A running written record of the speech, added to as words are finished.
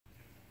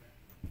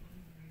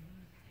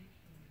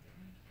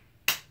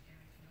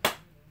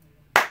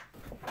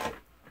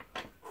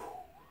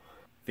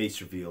Face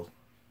reveal.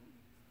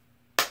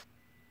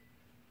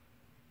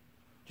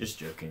 Just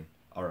joking.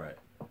 Alright.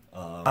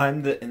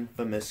 I'm the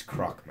infamous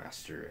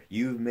Crocmaster.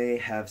 You may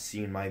have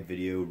seen my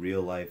video,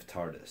 Real Life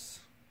TARDIS.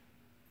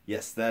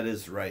 Yes, that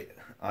is right.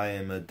 I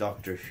am a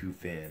Doctor Who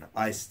fan.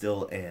 I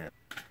still am.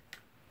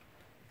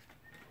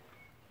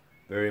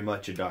 Very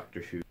much a Doctor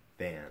Who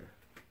fan.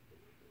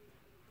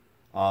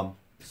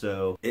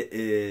 So it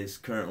is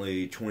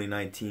currently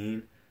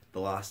 2019.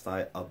 The last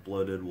I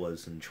uploaded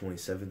was in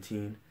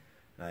 2017.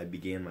 And I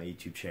began my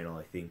YouTube channel,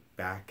 I think,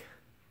 back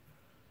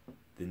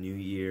the new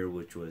year,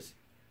 which was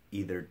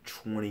either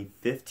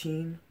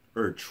 2015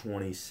 or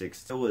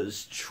 2016. It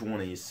was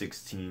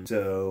 2016.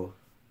 So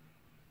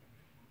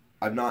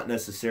I'm not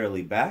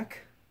necessarily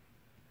back.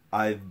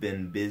 I've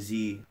been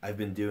busy. I've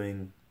been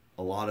doing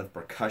a lot of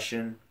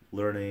percussion,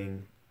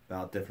 learning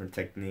about different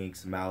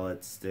techniques,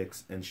 mallets,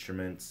 sticks,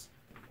 instruments.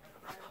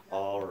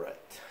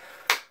 Alright.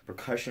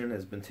 Percussion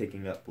has been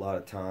taking up a lot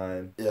of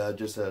time. Yeah, I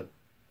just had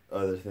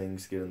other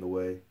things get in the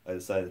way. I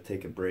decided to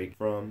take a break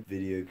from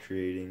video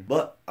creating.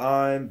 But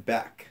I'm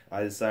back.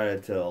 I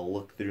decided to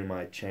look through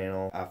my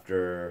channel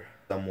after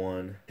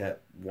someone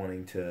kept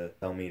wanting to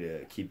tell me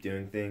to keep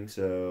doing things.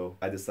 So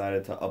I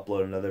decided to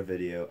upload another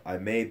video. I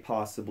may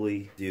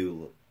possibly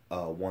do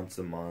once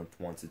a month,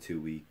 once a 2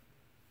 week,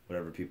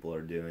 whatever people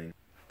are doing.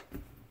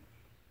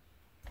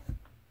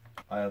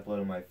 I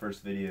uploaded my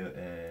first video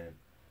in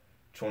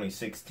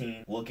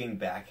 2016. Looking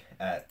back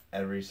at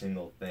every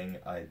single thing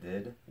I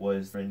did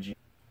was cringy.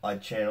 My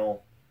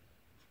channel,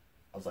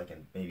 I was like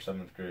in maybe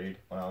 7th grade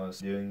when I was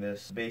doing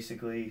this.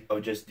 Basically, I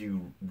would just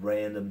do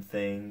random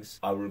things.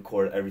 I would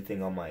record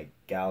everything on my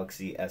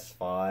Galaxy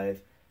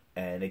S5,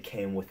 and it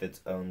came with its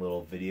own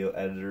little video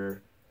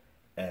editor,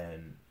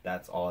 and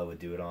that's all I would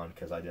do it on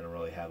because I didn't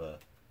really have a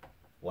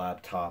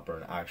laptop or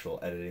an actual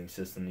editing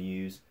system to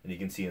use. And you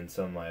can see in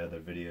some of my other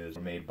videos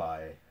were made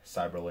by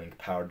Cyberlink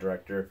Power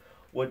Director,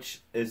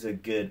 which is a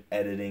good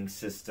editing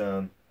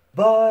system,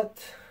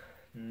 but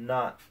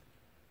not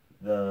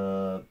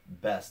the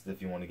best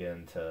if you want to get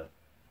into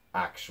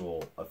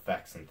actual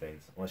effects and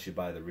things, unless you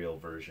buy the real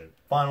version.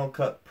 Final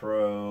Cut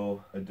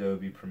Pro,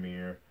 Adobe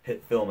Premiere,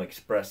 Hit Film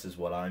Express is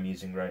what I'm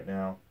using right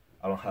now.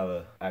 I don't have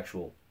an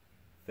actual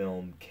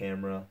film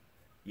camera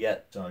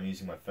yet, so I'm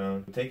using my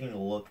phone. Taking a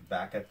look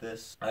back at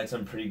this, I had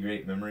some pretty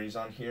great memories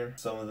on here.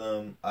 Some of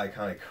them I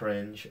kind of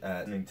cringe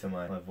at listening to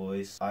my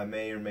voice. I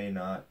may or may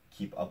not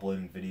keep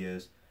uploading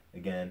videos.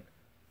 Again,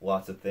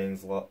 lots of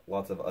things,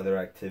 lots of other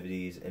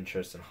activities,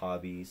 interests, and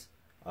hobbies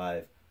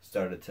I've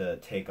started to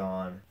take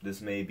on. This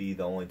may be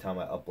the only time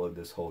I upload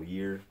this whole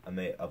year. I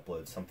may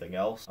upload something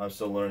else. I'm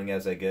still learning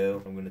as I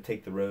go. I'm going to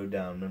take the road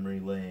down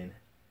memory lane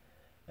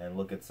and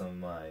look at some of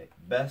my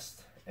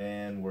best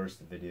and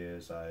worst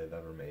videos I've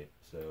ever made.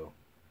 So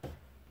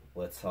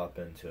let's hop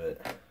into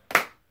it.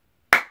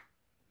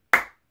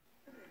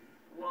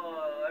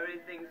 Whoa,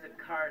 everything's a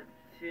cartoon.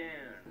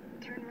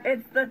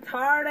 It's the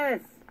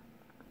TARDIS!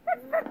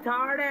 It's the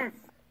TARDIS!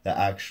 The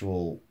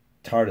actual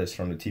TARDIS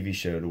from the TV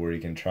show to where you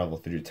can travel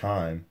through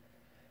time.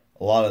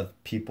 A lot of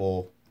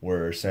people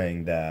were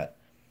saying that,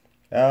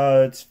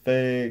 oh, it's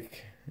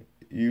fake,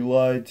 you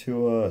lied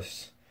to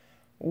us.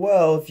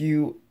 Well, if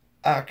you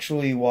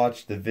actually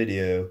watch the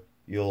video,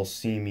 you'll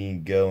see me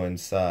go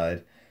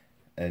inside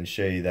and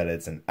show you that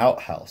it's an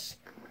outhouse.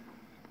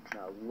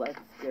 Now let's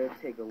go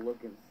take a look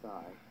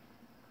inside.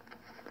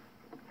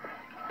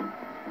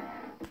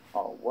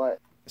 Oh, what?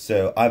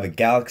 So I have a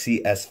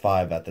Galaxy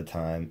S5 at the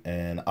time,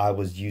 and I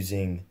was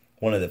using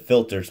one of the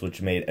filters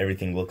which made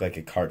everything look like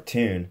a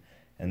cartoon,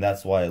 and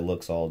that's why it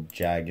looks all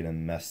jagged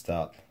and messed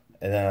up.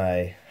 And then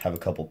I have a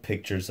couple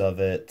pictures of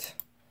it,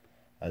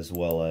 as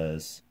well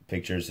as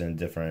pictures in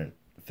different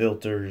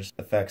filters,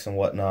 effects and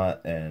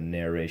whatnot, and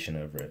narration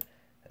over it.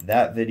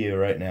 That video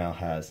right now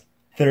has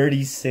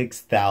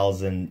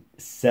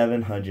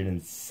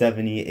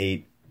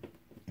 36,778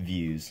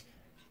 views,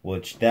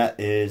 which that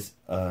is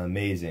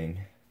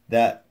amazing.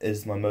 That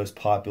is my most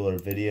popular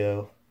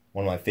video.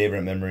 One of my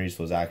favorite memories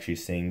was actually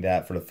seeing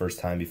that for the first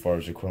time before I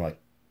was recording, like,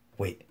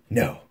 wait,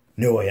 no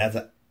way, that's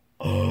a,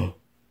 oh,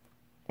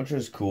 which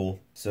was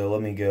cool. So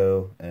let me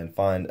go and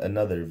find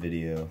another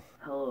video.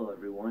 Hello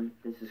everyone,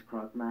 this is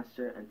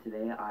Crocmaster, and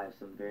today I have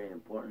some very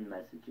important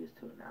messages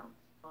to announce.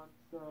 On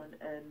Sun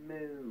and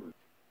Moon.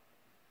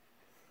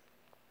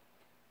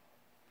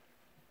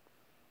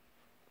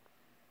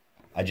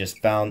 I just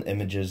found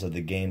images of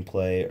the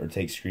gameplay or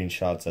take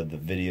screenshots of the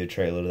video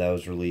trailer that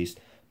was released,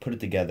 put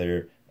it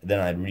together, then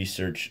I'd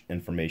research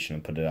information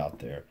and put it out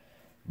there.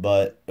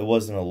 But it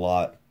wasn't a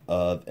lot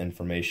of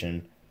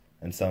information,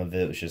 and some of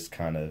it was just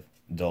kind of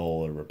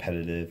dull or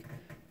repetitive.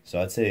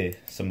 So I'd say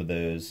some of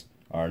those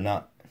are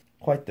not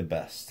quite the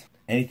best.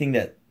 Anything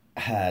that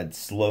had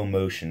slow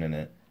motion in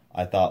it,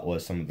 I thought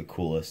was some of the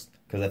coolest,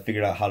 because I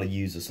figured out how to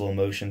use the slow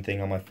motion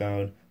thing on my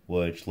phone,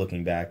 which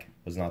looking back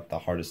was not the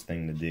hardest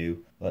thing to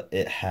do, but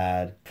it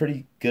had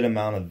pretty good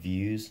amount of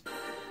views.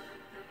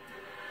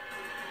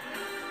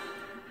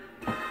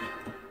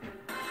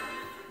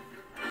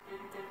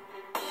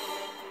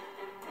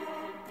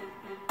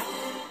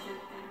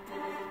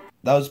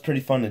 that was pretty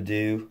fun to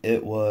do.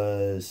 It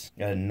was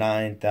got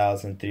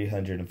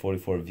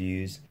 9,344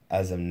 views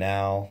as of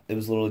now. It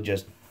was literally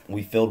just,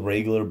 we filled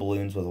regular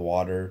balloons with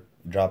water,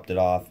 dropped it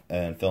off,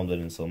 and filmed it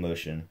in slow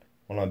motion.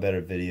 One of my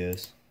better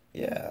videos.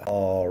 Yeah.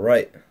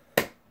 Alright.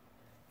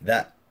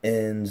 That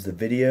ends the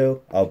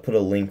video. I'll put a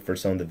link for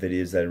some of the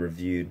videos that I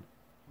reviewed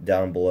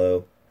down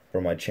below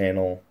for my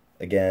channel.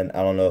 Again,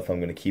 I don't know if I'm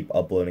going to keep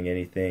uploading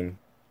anything.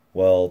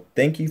 Well,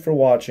 thank you for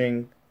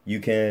watching. You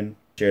can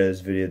share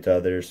this video to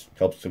others,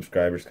 help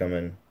subscribers come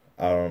in.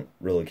 I don't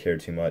really care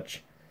too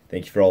much.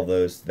 Thank you for all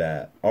those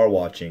that are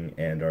watching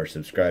and are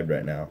subscribed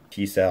right now.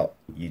 Peace out,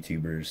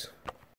 YouTubers.